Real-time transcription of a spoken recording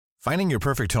Finding your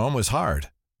perfect home was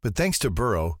hard, but thanks to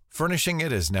Burrow, furnishing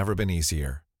it has never been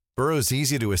easier. Burrow's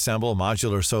easy-to-assemble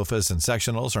modular sofas and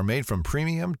sectionals are made from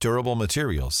premium, durable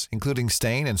materials, including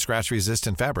stain and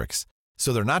scratch-resistant fabrics.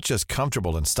 So they're not just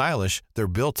comfortable and stylish, they're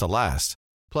built to last.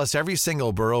 Plus, every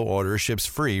single Burrow order ships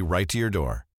free right to your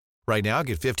door. Right now,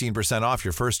 get 15% off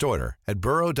your first order at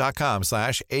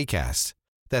burrow.com/ACAST.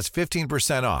 That's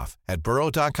 15% off at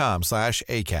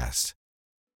burrow.com/ACAST.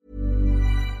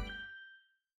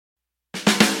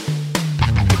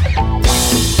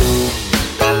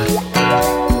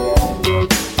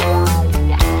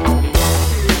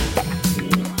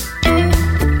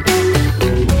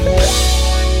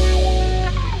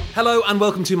 Hello and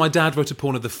welcome to My Dad Wrote a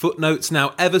Porn of the Footnotes.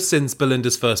 Now, ever since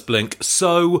Belinda's first blink,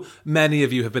 so many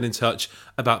of you have been in touch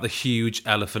about the huge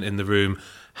elephant in the room.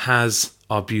 Has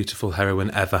our beautiful heroine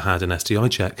ever had an STI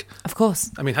check? Of course.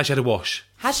 I mean, has she had a wash?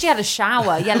 Has she had a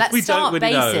shower? Yeah, let's We start don't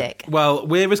really basic. know. Well,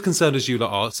 we're as concerned as you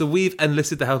lot are, so we've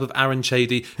enlisted the help of Aaron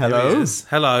Chady. Hello. Here he is.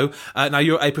 Hello. Now,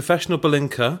 you're a professional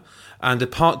belinker and a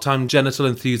part-time genital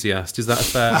enthusiast. Is that a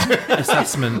fair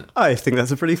assessment? I think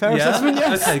that's a pretty fair assessment,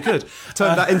 yes. Okay, good.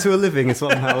 Turn that into a living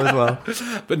somehow as well.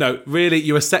 But no, really,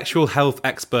 you're a sexual health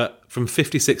expert from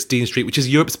 56 Dean Street, which is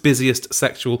Europe's busiest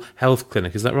sexual health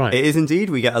clinic. Is that right? It is indeed.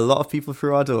 We get a lot of people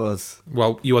through our doors.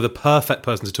 Well, you are the perfect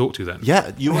person to talk to then.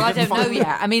 Yeah, Well, I don't know yet.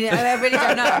 I mean, I really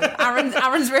don't know.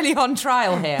 Aaron's really on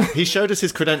trial here. He showed us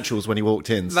his credentials when he walked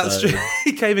in. That's so true.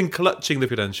 He came in clutching the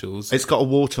credentials. It's got a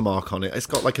watermark on it. It's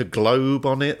got like a globe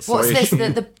on it. What's so- this?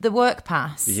 The work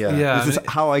pass? Yeah. Yeah, This is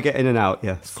how I get in and out,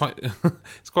 yes.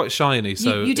 it's quite shiny.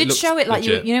 So You did looks show it like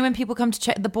legit. you know when people come to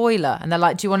check the boiler and they're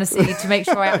like, "Do you want to see to make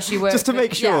sure I actually work?" Just to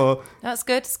make sure. Yeah. That's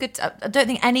good. It's good. I don't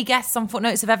think any guests on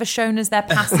Footnotes have ever shown us their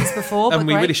passes before. And but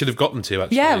we great. really should have gotten to,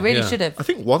 actually. Yeah, really should have. I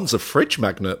think one's a fridge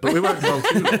magnet, but we won't go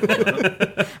through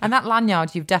that. And that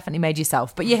lanyard you've definitely made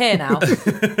yourself, but you're here now.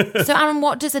 So, Aaron,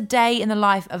 what does a day in the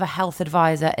life of a health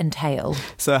advisor entail?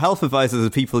 So health advisors are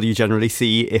people you generally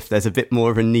see if there's a bit more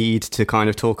of a need to kind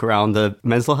of talk around the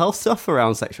mental health stuff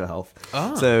around sexual health.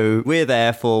 So we're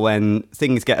there for when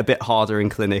things get a bit harder in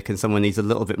clinic and someone needs a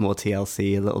little bit more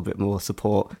TLC, a little bit more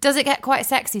support. Does it get quite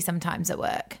sexy sometimes at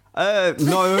work?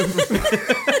 No.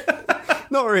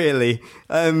 Not really.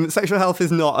 Sexual health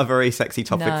is not a very sexy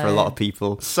topic for a lot of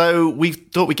people. So we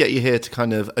thought we'd get you here to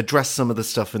kind of address some of the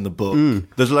stuff in the book.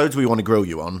 There's loads we want to grill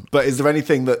you on, but is there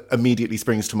anything that immediately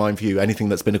springs to mind for you? Anything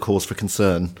that's been a cause for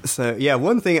concern? So, yeah,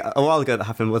 one thing a while ago that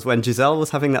happened was when Giselle was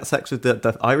having that sex with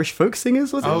the Irish folk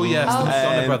singers, was it? Oh, yes. The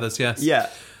Madonna Brothers, yes. Yeah.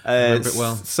 remember it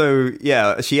well. So,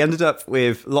 yeah, she ended up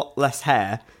with a lot less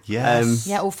hair. Yes.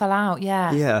 Yeah, it all fell out,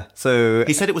 yeah. Yeah, so...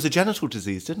 He said it was a genital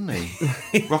disease, didn't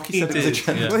he? Rocky said it was a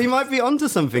genital. Well, he might be onto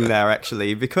something there,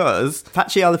 actually, because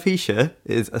patchy alopecia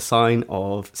is a sign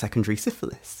of secondary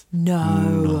syphilis.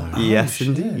 No. Yes,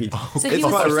 indeed. So It's he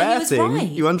was- quite a so he rare was thing. right.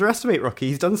 You underestimate Rocky.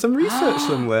 He's done some research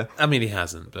somewhere. I mean, he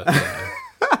hasn't, but...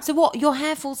 So what, your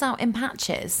hair falls out in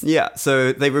patches? Yeah,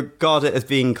 so they regard it as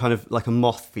being kind of like a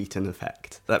moth-eaten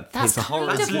effect. That's it's a horror.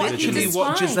 kind That's of what you literally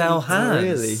what described. Giselle has.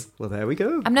 Really? Well, there we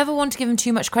go. I've never wanted to give him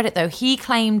too much credit, though. He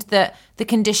claimed that the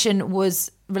condition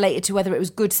was related to whether it was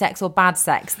good sex or bad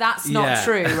sex. That's not Yeah.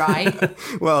 true, right?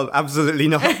 Well, absolutely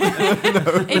not.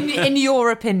 in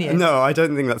your opinion. No, I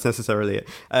don't think that's necessarily it.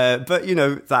 But, you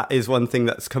know, that is one thing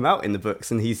that's come out in the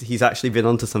books, and he's actually been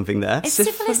onto something there. Is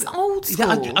syphilis old school?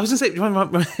 Yeah, I was going to say,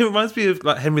 it reminds me of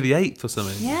like Henry VIII or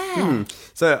something. Yeah.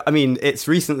 So, I mean, it's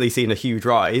recently seen a huge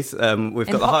rise. We've In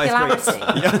got the highest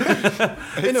popularity.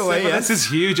 rates. In a way, This yes. is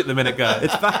huge at the minute, guys.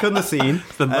 It's back on the scene.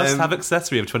 The must-have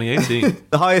accessory of 2018.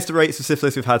 The highest rates of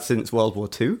syphilis we've had since World War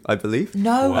II, I believe.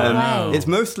 No way. It's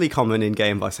mostly common in gay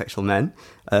and bisexual men,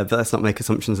 but let's not make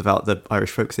assumptions about the Irish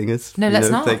folk singers. No, let's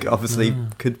not. They obviously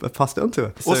could have passed it on to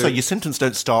her. Also, So- your symptoms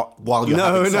don't start while you're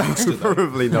no, having sex, do they?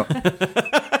 probably not.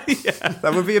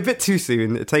 That would be a bit too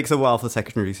soon. It takes a while for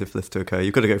secondary syphilis to occur.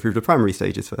 You've got to go through the primary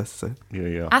stages first. So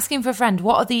Yeah. Asking for a friend,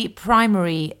 what are the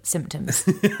primary symptoms?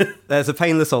 there's a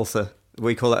painless ulcer.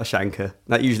 We call it a chancre.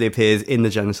 That usually appears in the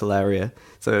genital area.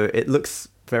 So it looks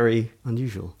very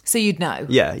unusual. So you'd know.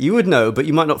 Yeah, you would know, but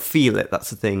you might not feel it. That's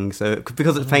the thing. So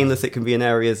because it's painless, it can be in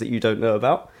areas that you don't know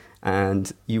about,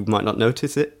 and you might not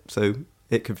notice it. So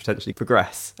it could potentially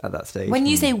progress at that stage. When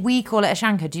you say we call it a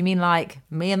shanker, do you mean like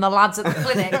me and the lads at the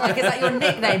clinic? Like, is that your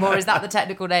nickname or is that the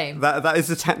technical name? that is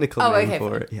the technical Oh, name okay,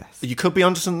 for fine. it. Yes. You could be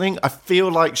onto something. I feel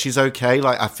like she's okay.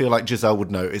 Like I feel like Giselle would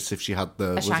notice if she had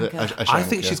the shanker. I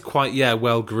think she's quite,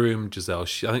 well-groomed, Giselle.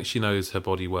 I think she knows her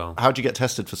body well. How do you get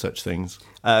tested for such things?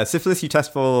 Syphilis you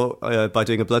test for by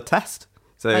doing a blood test.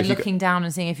 So By if you looking down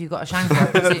and seeing if you've got a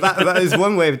chancre. that is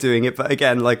one way of doing it, but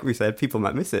again, like we said, people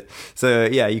might miss it. So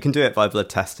yeah, you can do it by blood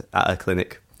test at a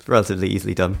clinic. It's relatively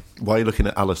easily done. Why are you looking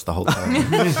at Alice the whole time?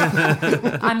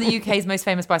 I'm the UK's most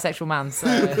famous bisexual man, so...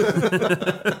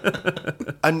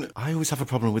 And I always have a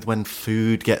problem with when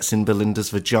food gets in Belinda's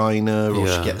vagina or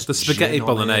she gets the spaghetti gin on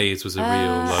it. bolognese was a real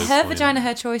low Her point. vagina,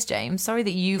 her choice, James. Sorry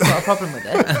that you've got a problem with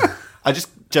it. I just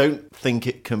don't think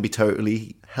it can be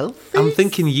totally healthy. I'm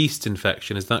thinking yeast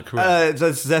infection, is that correct?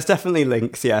 There's definitely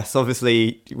links, yes.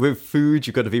 Obviously, with food,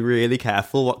 you've got to be really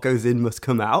careful. What goes in must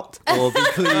come out or be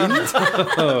cleaned.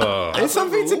 It's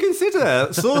something to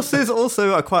consider. Sauces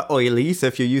also are quite oily, so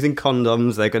if you're using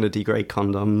condoms, they're going to degrade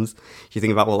condoms. You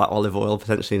think about all that olive oil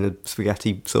potentially in a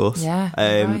spaghetti sauce. Yeah,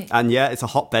 right. And yeah, it's a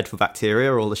hotbed for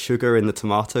bacteria, all the sugar in the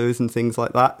tomatoes and things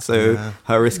like that. So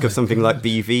her risk of something like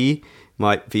BV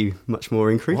might be much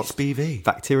more increased. What's BV?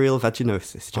 Bacterial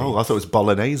vaginosis. James. Oh, I thought it was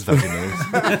bolognese vaginosis.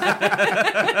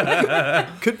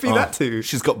 Could be that too.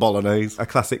 She's got bolognese. A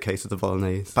classic case of the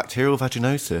bolognese. Bacterial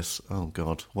vaginosis. Oh,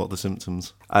 God. What are the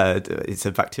symptoms? It's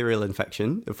a bacterial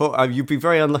infection. You'd be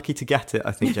very unlucky to get it,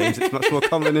 I think, James. It's much more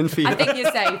common in I females. think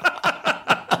you're safe.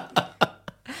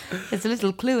 There's a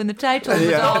little clue in the title,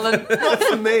 darling. Not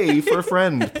for me, for a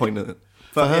friend. Point at it.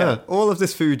 But yeah, all of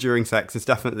this food during sex is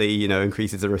definitely,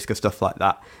 increases the risk of stuff like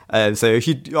that. So if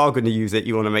you are going to use it,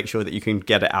 you want to make sure that you can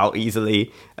get it out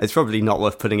easily. It's probably not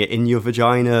worth putting it in your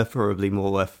vagina, probably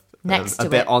more worth Next a to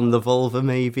bit it. on the vulva,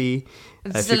 maybe.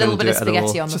 Just if a you're little gonna bit of do it at all.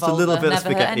 spaghetti on the Just vulva. a little bit of Never hurt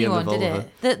spaghetti anyone, on the did vulva.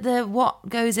 it? The what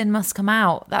goes in must come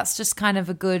out. That's just kind of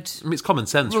a good I mean, it's common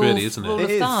sense, rule, really, isn't rule it? of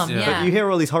It is, thumb. yeah. Yeah. But you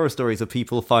hear all these horror stories of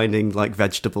people finding like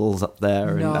vegetables up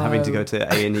there and having to go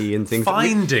to A&E and things.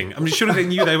 Finding. I'm sure they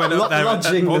knew they went up there at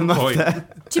Lodging one them up point. there.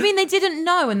 Do you mean they didn't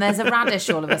know and there's a radish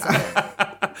all of a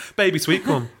sudden? Baby sweet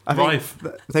corn. Rife.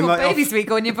 They Well, might baby sweet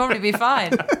corn, you'd probably be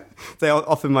fine. they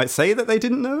often might say that they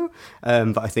didn't know,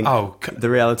 but I think the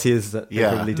reality is that they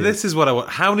probably did. This is what I want.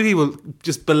 How many people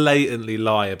just blatantly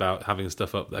lie about having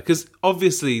stuff up there? Because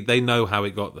obviously they know how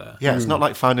it got there. Yeah, it's not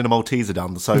like finding a Malteser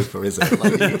down the sofa, is it?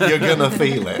 Like, you're going to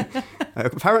feel it.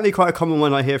 Apparently, quite a common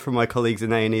one I hear from my colleagues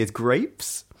in A&E is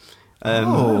grapes.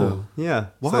 Yeah.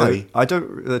 Why? So I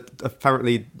don't.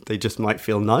 Apparently, they just might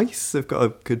feel nice. They've got a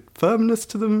good firmness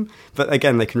to them. But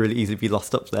again, they can really easily be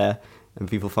lost up there, and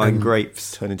people find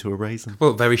grapes. Turn into a raisin.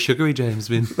 Well, very sugary,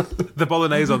 James. I mean, the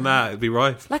bolognese on that would be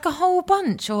rife. Like a whole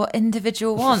bunch or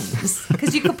individual ones?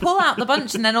 Because you could pull out the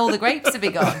bunch and then all the grapes would be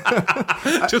gone.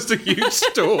 Just a huge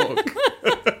stalk.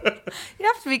 You'd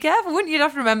have to be careful, wouldn't you? You'd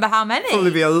have to remember how many. Probably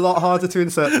be a lot harder to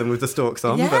insert them with the stalks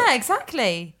on. Yeah, but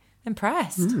exactly.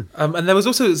 Impressed. And there was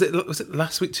also, was it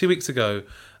last week, 2 weeks ago,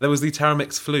 there was the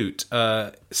Taramix flute.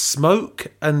 Smoke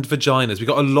and vaginas. We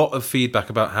got a lot of feedback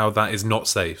about how that is not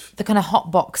safe. The kind of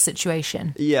hot box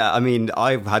situation. Yeah, I mean,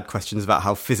 I've had questions about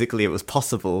how physically it was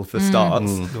possible for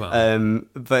starts. Wow.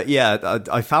 But yeah,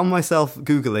 I found myself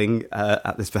Googling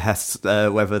at this behest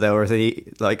whether there was any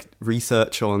like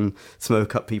research on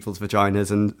smoke up people's vaginas,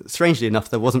 and strangely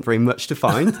enough, there wasn't very much to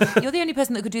find. You're the only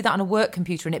person that could do that on a work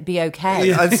computer and it'd be okay.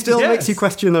 It still Yes. makes you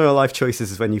question your life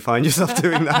choices when you find yourself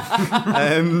doing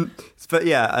that. But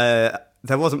yeah,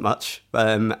 there wasn't much,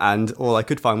 and all I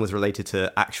could find was related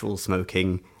to actual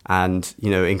smoking and,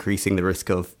 increasing the risk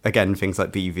of, again, things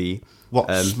like BV.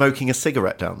 What, smoking a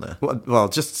cigarette down there? Well,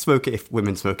 just smoke it if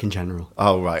women smoke in general.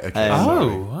 Oh, right, okay.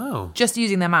 Oh, wow. Just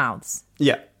using their mouths.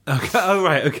 Yeah. Okay. Oh,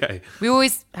 right, okay. We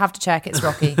always have to check. It's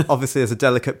rocky. Obviously, there's a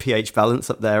delicate pH balance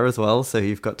up there as well, so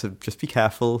you've got to just be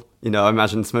careful. I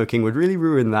imagine smoking would really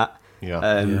ruin that. Yeah.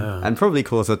 And probably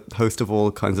cause a host of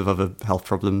all kinds of other health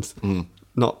problems.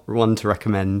 Not one to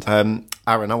recommend.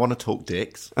 Aaron, I want to talk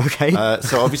dicks. Okay.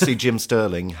 So obviously Jim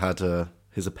Sterling had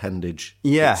his appendage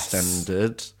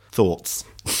extended. Thoughts?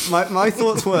 My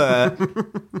thoughts were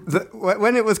that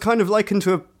when it was kind of likened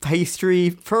to a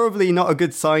pastry, probably not a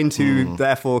good sign to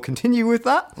therefore continue with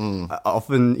that.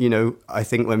 Often, I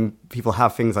think when people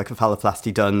have things like a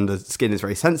phalloplasty done, the skin is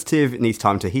very sensitive. It needs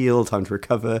time to heal, time to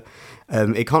recover.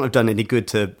 It can't have done any good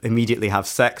to immediately have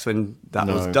sex when that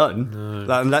was done.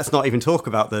 And let's not even talk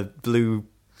about the blue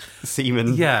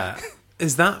semen. Yeah.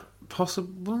 Is that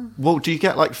possible? Well, do you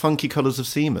get like funky colours of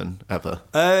semen ever?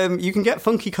 You can get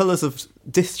funky colours of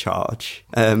discharge,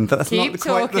 but that's Keep not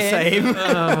quite the talking. same.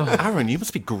 Aaron, you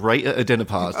must be great at a dinner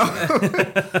party.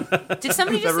 Did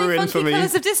somebody just They're say ruined for funky me.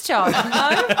 colours of discharge?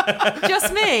 No?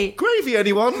 Just me? Gravy,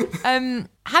 anyone?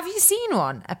 Have you seen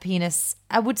one? A penis?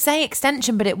 I would say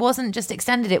extension, but it wasn't just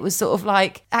extended. It was sort of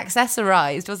like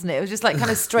accessorized, wasn't it? It was just like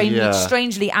kind of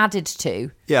strangely added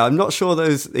to. Yeah, I'm not sure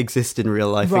those exist in real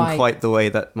life Right. in quite the way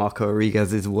that Marco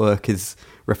Rodriguez's work is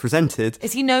represented.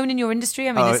 Is he known in your industry?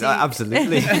 I mean, is he...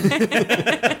 absolutely.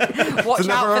 Watch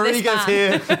out for this man.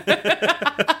 Here.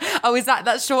 Oh, is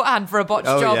that's shorthand for a botched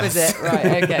job, yes. is it?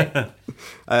 Right, okay.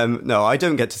 No, I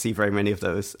don't get to see very many of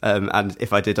those. And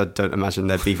if I did, I don't imagine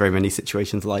there'd be very many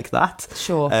situations like that.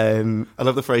 Sure. I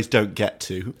love the phrase "don't get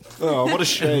to." Oh, what a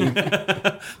shame.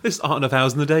 This aren't enough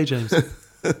hours in the day, James.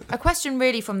 A question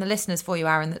really from the listeners for you,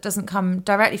 Aaron, that doesn't come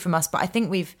directly from us, but I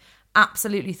think we've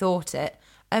absolutely thought it.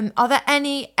 Are there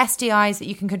any STIs that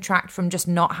you can contract from just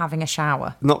not having a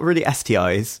shower? Not really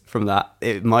STIs from that.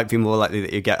 It might be more likely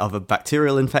that you get other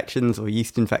bacterial infections or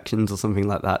yeast infections or something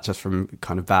like that, just from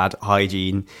kind of bad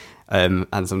hygiene. And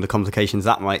some of the complications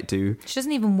that might do. She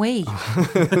doesn't even wee.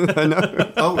 I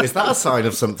know. Oh, is that a sign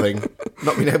of something?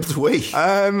 Not being able to wee?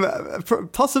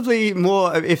 Possibly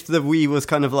more if the wee was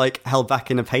kind of like held back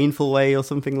in a painful way or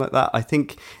something like that. I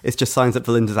think it's just signs that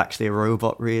Belinda's actually a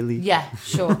robot, really. Yeah,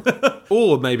 sure.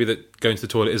 Or maybe that going to the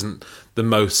toilet isn't the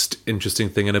most interesting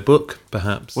thing in a book,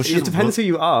 perhaps. Well, It depends who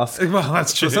you ask. Well,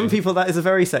 that's true. For some people, that is a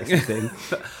very sexy thing.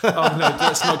 Oh, no,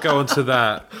 let's not go on to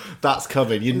that. That's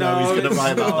coming. You know he's going to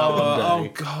write about that one Oh, day.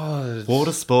 God.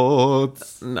 Water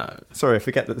sports. No. Sorry, I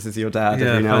forget that this is your dad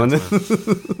Yeah, every now and thanks,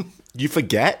 then. You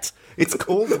forget? It's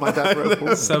called My Dad Wrote a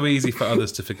Poem. So easy for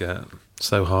others to forget.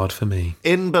 So hard for me.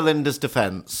 In Belinda's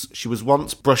defence, she was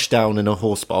once brushed down in a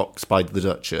horse box by the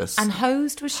Duchess. And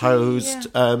hosed, was she? Hosed.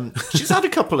 Yeah. She's had a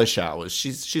couple of showers.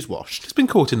 She's washed. She's been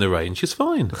caught in the rain. She's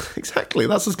fine. Exactly.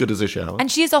 That's as good as a shower.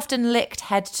 And she is often licked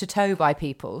head to toe by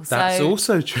people. So That's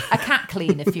also true. a cat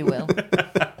clean, if you will.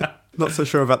 Not so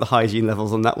sure about the hygiene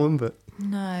levels on that one, but...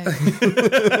 No.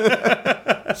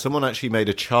 Someone actually made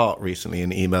a chart recently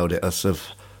and emailed it us of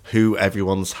who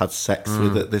everyone's had sex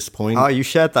with at this point. Oh, you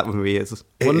shared that with me. It's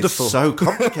wonderful. It's so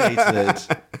complicated.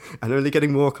 And only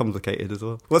getting more complicated as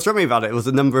well. What struck me about it was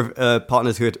the number of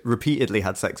partners who had repeatedly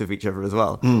had sex with each other as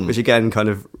well, which again kind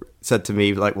of said to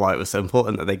me like why it was so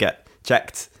important that they get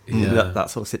checked in that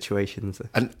sort of situation. So.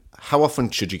 And how often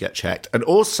should you get checked? And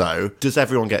also, does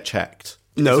everyone get checked?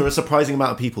 No. Is there a surprising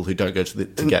amount of people who don't go to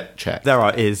get checked?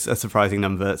 There is a surprising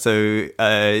number. So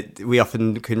we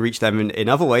often can reach them in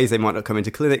other ways. They might not come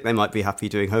into clinic. They might be happy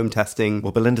doing home testing.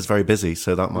 Well, Belinda's very busy,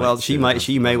 so that might... Well, she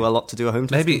may well opt to do a home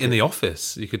testing. Maybe in the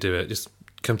office you could do it. Just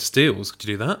come to Steele's. Could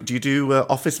you do that? Do you do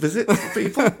office visits for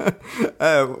people?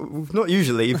 Not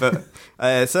usually, but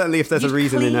certainly if there's a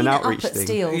reason in an outreach up at thing.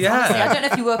 Steele's, Yeah. honestly. I don't know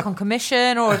if you work on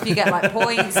commission or if you get like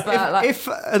points, but like... If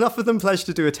enough of them pledge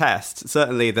to do a test,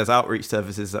 certainly there's outreach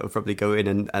services that would probably go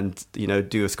in and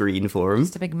do a screen for them.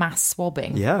 Just a big mass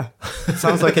swabbing. Yeah.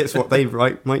 Sounds like it's what they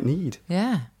might need.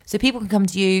 Yeah. So people can come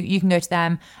to you, you can go to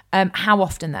them. How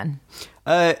often then?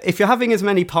 If you're having as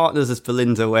many partners as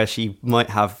Belinda, where she might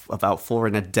have about 4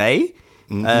 in a day,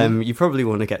 you probably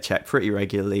want to get checked pretty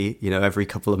regularly, every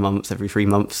couple of months, every 3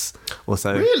 months or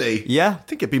so. Really? Yeah. I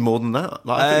think it'd be more than that.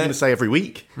 I think you're going to say every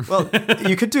week. Well,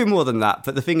 you could do more than that,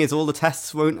 but the thing is all the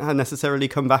tests won't necessarily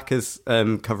come back as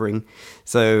covering.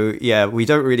 So, yeah, we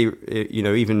don't really,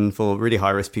 even for really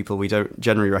high-risk people, we don't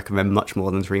generally recommend much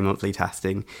more than 3 monthly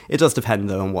testing. It does depend,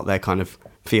 though, on what their kind of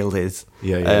field is.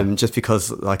 Yeah. Just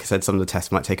because, like I said, some of the tests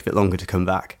might take a bit longer to come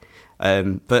back.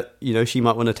 But, she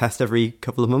might want to test every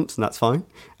couple of months, and that's fine.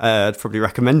 I'd probably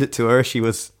recommend it to her if she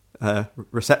was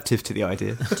receptive to the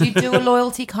idea. Do you do a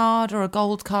loyalty card or a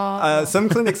gold card? Some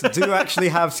clinics do actually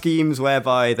have schemes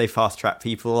whereby they fast track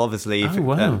people. Obviously,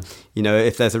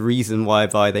 if there's a reason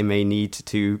whereby they may need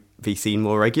to be seen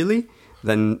more regularly,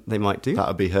 then they might do. That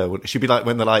would be her. Wouldn't it? She'd be like,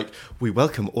 when they're like, we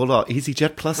welcome all our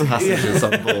EasyJet Plus passengers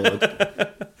on board.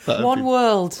 One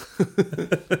world.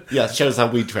 Yeah, it shows how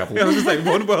we travel. I was just like,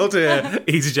 one world here,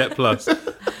 EasyJet Plus.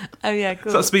 Oh, yeah, cool.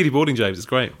 It's like speedy boarding, James. It's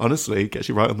great. Honestly, gets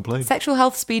you right on the plane. Sexual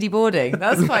health speedy boarding.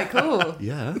 That's quite cool.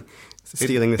 Yeah.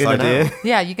 Stealing this in and idea. out.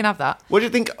 Yeah, you can have that. What do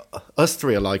you think us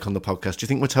three are like on the podcast? Do you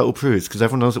think we're total prudes? Because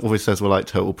everyone always says we're like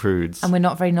total prudes. And we're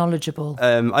not very knowledgeable.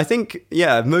 I think,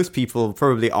 most people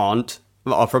probably aren't.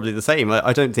 Are probably the same.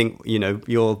 I don't think,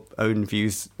 your own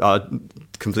views are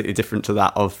completely different to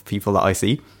that of people that I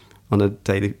see on a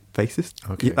daily basis.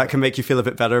 Okay. That can make you feel a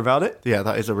bit better about it. Yeah,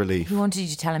 that is a relief. Who wanted you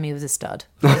to tell him he was a stud?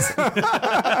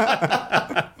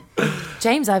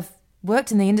 James, I've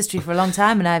worked in the industry for a long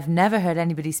time and I've never heard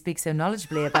anybody speak so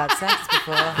knowledgeably about sex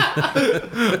before.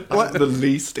 What? The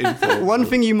least informed. One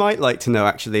thing you might like to know,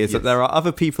 actually, is that there are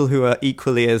other people who are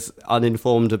equally as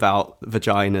uninformed about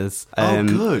vaginas.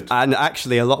 Good. And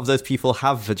actually, a lot of those people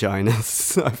have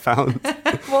vaginas, I found.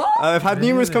 What? I've had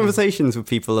numerous conversations with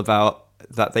people about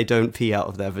that they don't pee out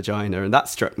of their vagina. And that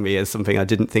struck me as something I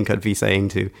didn't think I'd be saying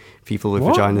to people with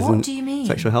vaginas What and do you mean?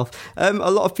 sexual health. A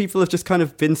lot of people have just kind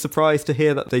of been surprised to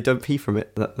hear that they don't pee from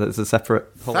it. That there's a separate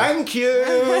whole... Thank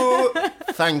you!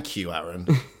 Thank you, Aaron.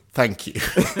 Thank you.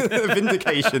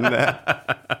 vindication there.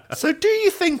 So do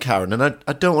you think, Aaron, and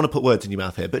I don't want to put words in your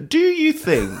mouth here, but do you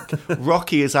think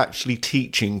Rocky is actually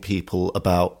teaching people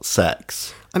about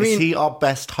sex? Is he our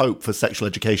best hope for sexual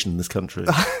education in this country?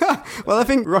 Well, I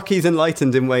think Rocky's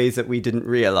enlightened in ways that we didn't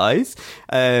realise.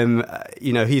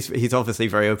 He's obviously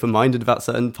very open-minded about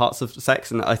certain parts of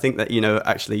sex, and I think that,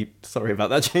 actually, sorry about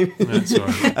that, Jamie. No, it's all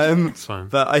right. It's fine.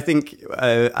 But I think,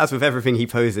 as with everything he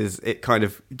poses, it kind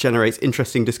of generates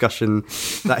interesting discussion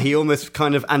that he almost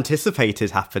kind of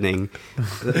anticipated happening.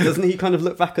 Doesn't he kind of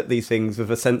look back at these things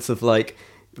with a sense of like,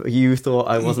 you thought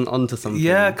I wasn't onto something?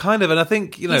 Yeah, kind of. And I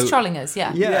think, He's trolling us,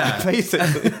 yeah. Yeah,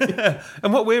 basically.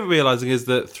 And what we're realising is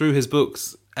that through his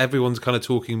books, everyone's kind of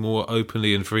talking more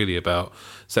openly and freely about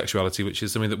sexuality, which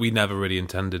is something that we never really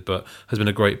intended, but has been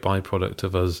a great byproduct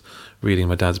of us reading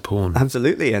my dad's porn.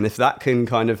 Absolutely. And if that can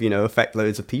kind of, affect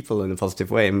loads of people in a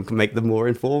positive way and make them more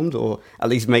informed, or at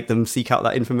least make them seek out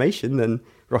that information, then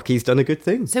Rocky's done a good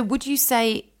thing. So would you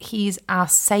say he's our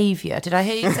saviour? Did I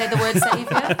hear you say the word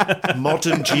saviour?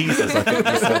 Modern Jesus, I think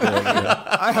you said earlier.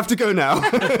 I have to go now.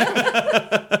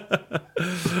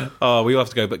 Oh, we all have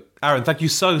to go. But Aaron, thank you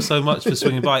so much for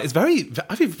swinging by. It's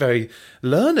I feel very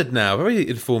learned now, very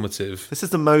informative. This is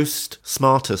the most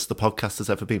smartest the podcast has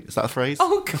ever been. Is that a phrase?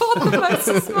 Oh, God, the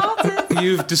most smartest.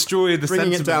 You've destroyed the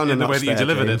Bringing it sentiment down in the way that you there,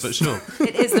 delivered James. it, but sure.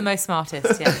 It is the most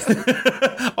smartest, yes.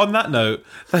 On that note,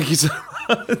 thank you so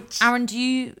much. Aaron, do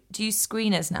you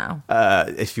screen us now?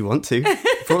 If you want to.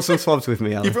 Brought some swabs with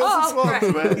me, Alan. You brought some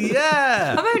swabs, great. man.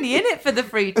 Yeah. I'm only in it for the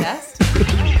free test.